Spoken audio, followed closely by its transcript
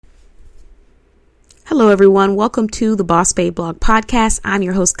Hello, everyone. Welcome to the Boss Babe Blog Podcast. I'm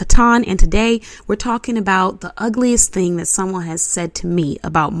your host, Katan, and today we're talking about the ugliest thing that someone has said to me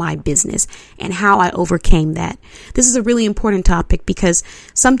about my business and how I overcame that. This is a really important topic because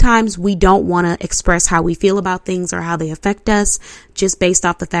sometimes we don't want to express how we feel about things or how they affect us just based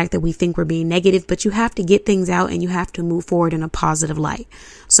off the fact that we think we're being negative, but you have to get things out and you have to move forward in a positive light.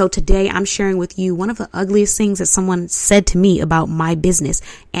 So today I'm sharing with you one of the ugliest things that someone said to me about my business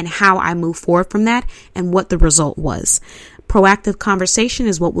and how I move forward from that and what the result was. Proactive conversation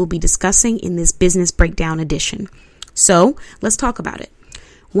is what we'll be discussing in this business breakdown edition. So let's talk about it.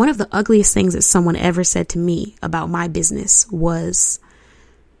 One of the ugliest things that someone ever said to me about my business was,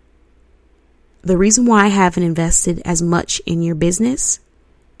 the reason why I haven't invested as much in your business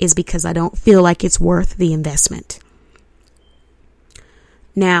is because I don't feel like it's worth the investment.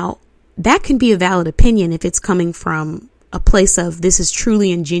 Now, that can be a valid opinion if it's coming from a place of this is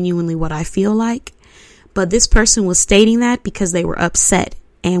truly and genuinely what I feel like. But this person was stating that because they were upset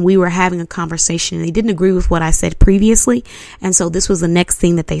and we were having a conversation and they didn't agree with what I said previously. And so this was the next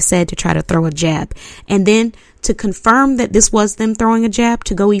thing that they said to try to throw a jab. And then to confirm that this was them throwing a jab,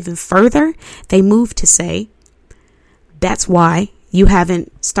 to go even further, they moved to say, that's why you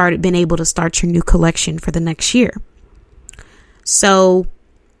haven't been able to start your new collection for the next year. So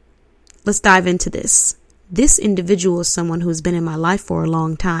let's dive into this. This individual is someone who has been in my life for a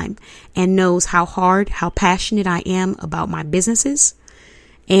long time and knows how passionate I am about my businesses.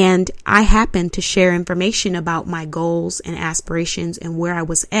 And I happen to share information about my goals and aspirations and where I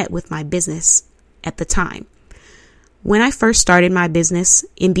was at with my business at the time. When I first started my business,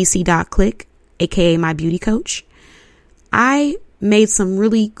 NBC.Click, aka my beauty coach, I made some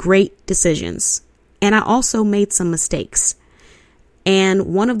really great decisions and I also made some mistakes.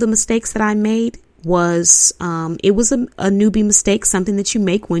 And one of the mistakes that I made was it was a newbie mistake, something that you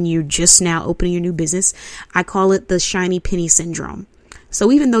make when you're just now opening your new business. I call it the shiny penny syndrome.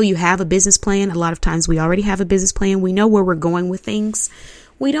 So even though you have a business plan, a lot of times we already have a business plan. We know where we're going with things.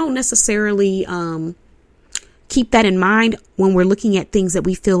 We don't necessarily keep that in mind when we're looking at things that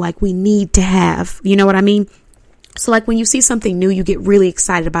we feel like we need to have. You know what I mean? So like when you see something new, you get really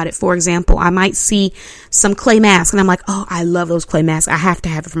excited about it. For example, I might see some clay masks and I'm like, oh, I love those clay masks. I have to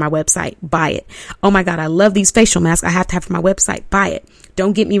have it for my website. Buy it. Oh my God, I love these facial masks. I have to have it for my website. Buy it.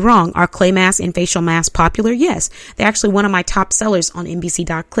 Don't get me wrong. Are clay masks and facial masks popular? Yes. They're actually one of my top sellers on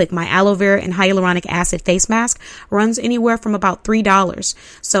NBC.Click. My aloe vera and hyaluronic acid face mask runs anywhere from about $3.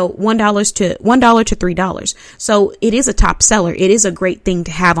 So $1 to $3. So it is a top seller. It is a great thing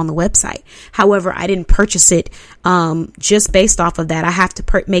to have on the website. However, I didn't purchase it just based off of that. I have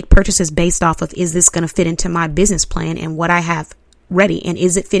to make purchases based off of, is this going to fit into my business plan and what I have ready? And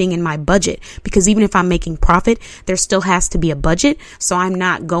is it fitting in my budget? Because even if I'm making profit, there still has to be a budget. So I'm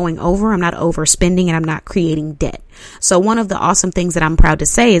not going over, I'm not overspending, and I'm not creating debt. So one of the awesome things that I'm proud to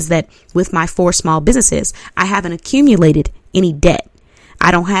say is that with my 4 small businesses, I haven't accumulated any debt. I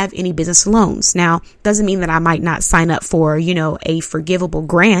don't have any business loans. Now, doesn't mean that I might not sign up for, a forgivable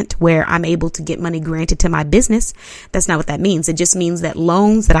grant where I'm able to get money granted to my business. That's not what that means. It just means that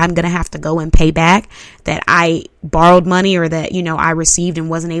loans that I'm going to have to go and pay back, that I borrowed money or that, I received and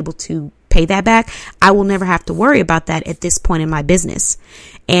wasn't able to pay that back, I will never have to worry about that at this point in my business.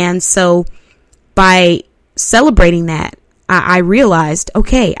 And so by celebrating that, I realized,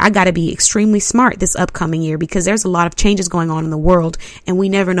 okay, I got to be extremely smart this upcoming year because there's a lot of changes going on in the world and we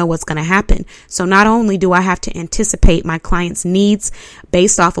never know what's going to happen. So not only do I have to anticipate my clients' needs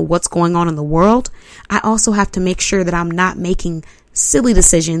based off of what's going on in the world, I also have to make sure that I'm not making silly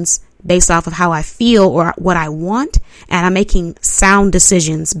decisions based off of how I feel or what I want. And I'm making sound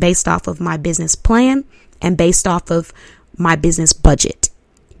decisions based off of my business plan and based off of my business budget,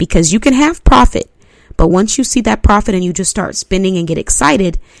 because you can have profit. But once you see that profit and you just start spending and get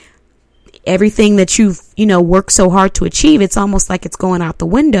excited, everything that you've, worked so hard to achieve, it's almost like it's going out the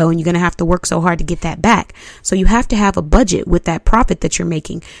window and you're going to have to work so hard to get that back. So you have to have a budget with that profit that you're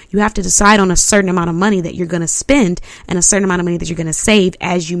making. You have to decide on a certain amount of money that you're going to spend and a certain amount of money that you're going to save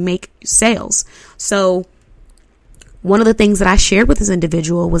as you make sales. So one of the things that I shared with this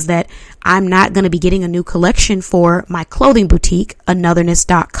individual was that I'm not going to be getting a new collection for my clothing boutique,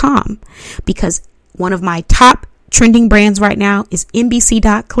 anotherness.com, because one of my top trending brands right now is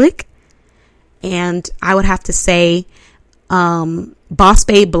NBC.Click. And I would have to say Boss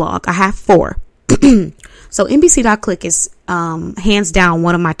Babe Blog. I have 4. So NBC.Click is hands down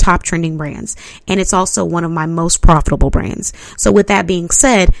one of my top trending brands. And it's also one of my most profitable brands. So with that being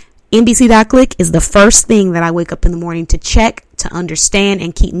said, NBC.click is the first thing that I wake up in the morning to check, to understand,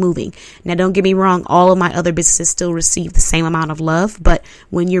 and keep moving. Now, don't get me wrong. All of my other businesses still receive the same amount of love. But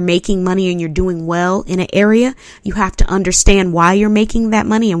when you're making money and you're doing well in an area, you have to understand why you're making that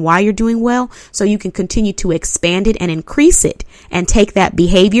money and why you're doing well, so you can continue to expand it and increase it and take that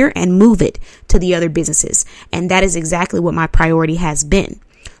behavior and move it to the other businesses. And that is exactly what my priority has been.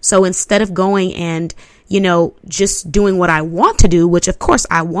 So instead of going and just doing what I want to do, which of course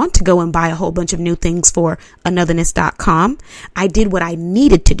I want to go and buy a whole bunch of new things for anotherness.com, I did what I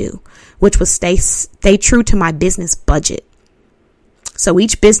needed to do, which was stay true to my business budget. So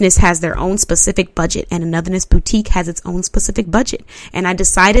each business has their own specific budget, and Anotherness Boutique has its own specific budget. And I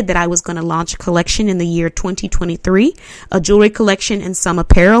decided that I was going to launch a collection in the year 2023, a jewelry collection and some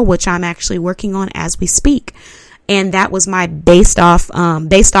apparel, which I'm actually working on as we speak. And that was my based off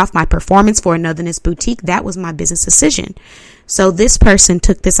my performance for Anotherness Boutique. That was my business decision. So this person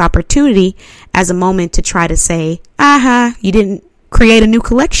took this opportunity as a moment to try to say, you didn't create a new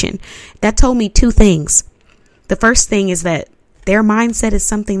collection. That told me two things. The first thing is that their mindset is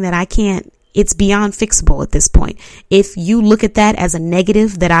something that it's beyond fixable at this point. If you look at that as a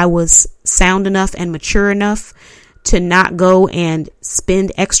negative, that I was sound enough and mature enough to not go and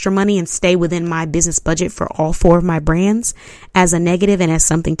spend extra money and stay within my business budget for all 4 of my brands as a negative and as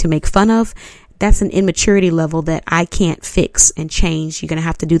something to make fun of, that's an immaturity level that I can't fix and change. You're going to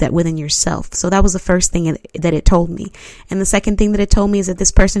have to do that within yourself. So that was the first thing that it told me. And the second thing that it told me is that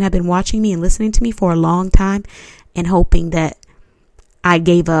this person had been watching me and listening to me for a long time and hoping that I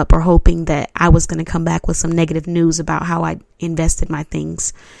gave up, or hoping that I was going to come back with some negative news about how I invested my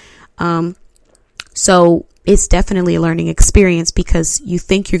things. So it's definitely a learning experience, because you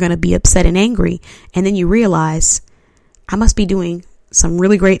think you're going to be upset and angry, and then you realize I must be doing some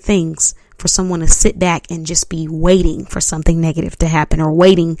really great things for someone to sit back and just be waiting for something negative to happen, or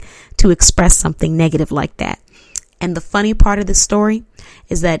waiting to express something negative like that. And the funny part of the story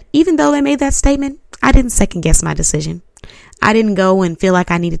is that even though they made that statement, I didn't second guess my decision. I didn't go and feel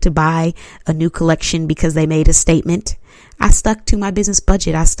like I needed to buy a new collection because they made a statement. I stuck to my business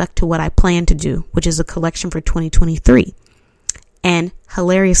budget. I stuck to what I planned to do, which is a collection for 2023. And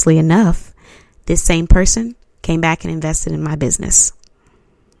hilariously enough, this same person came back and invested in my business.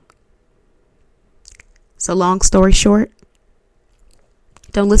 So long story short,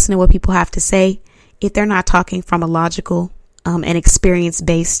 don't listen to what people have to say if they're not talking from a logical and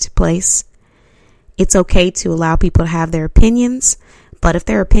experience-based place. It's okay to allow people to have their opinions, but if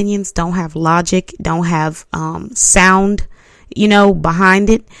their opinions don't have logic, don't have sound, behind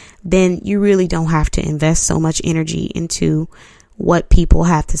it, then you really don't have to invest so much energy into what people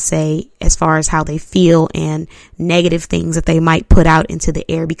have to say as far as how they feel and negative things that they might put out into the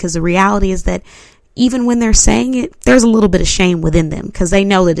air. Because the reality is that even when they're saying it, there's a little bit of shame within them, because they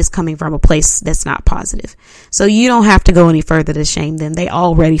know that it's coming from a place that's not positive. So you don't have to go any further to shame them. They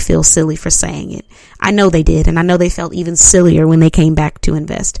already feel silly for saying it. I know they did. And I know they felt even sillier when they came back to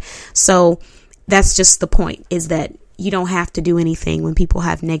invest. So that's just the point, is that you don't have to do anything when people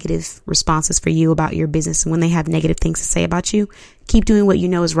have negative responses for you about your business. And when they have negative things to say about you, keep doing what you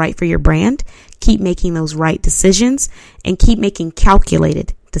know is right for your brand. Keep making those right decisions, and keep making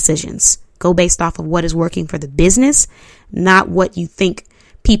calculated decisions. Go based off of what is working for the business, not what you think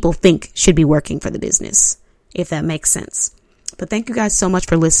people think should be working for the business, if that makes sense. But thank you guys so much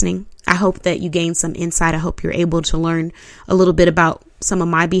for listening. I hope that you gained some insight. I hope you're able to learn a little bit about some of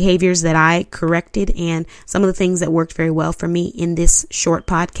my behaviors that I corrected and some of the things that worked very well for me in this short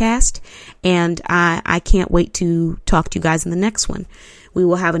podcast. And I can't wait to talk to you guys in the next one. We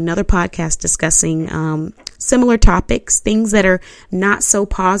will have another podcast discussing similar topics, things that are not so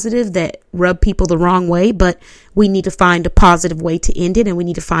positive that rub people the wrong way, but we need to find a positive way to end it, and we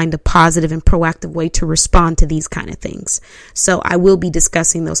need to find a positive and proactive way to respond to these kind of things. So I will be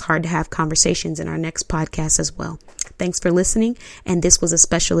discussing those hard to have conversations in our next podcast as well. Thanks for listening, and this was a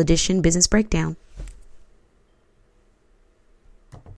special edition Business Breakdown.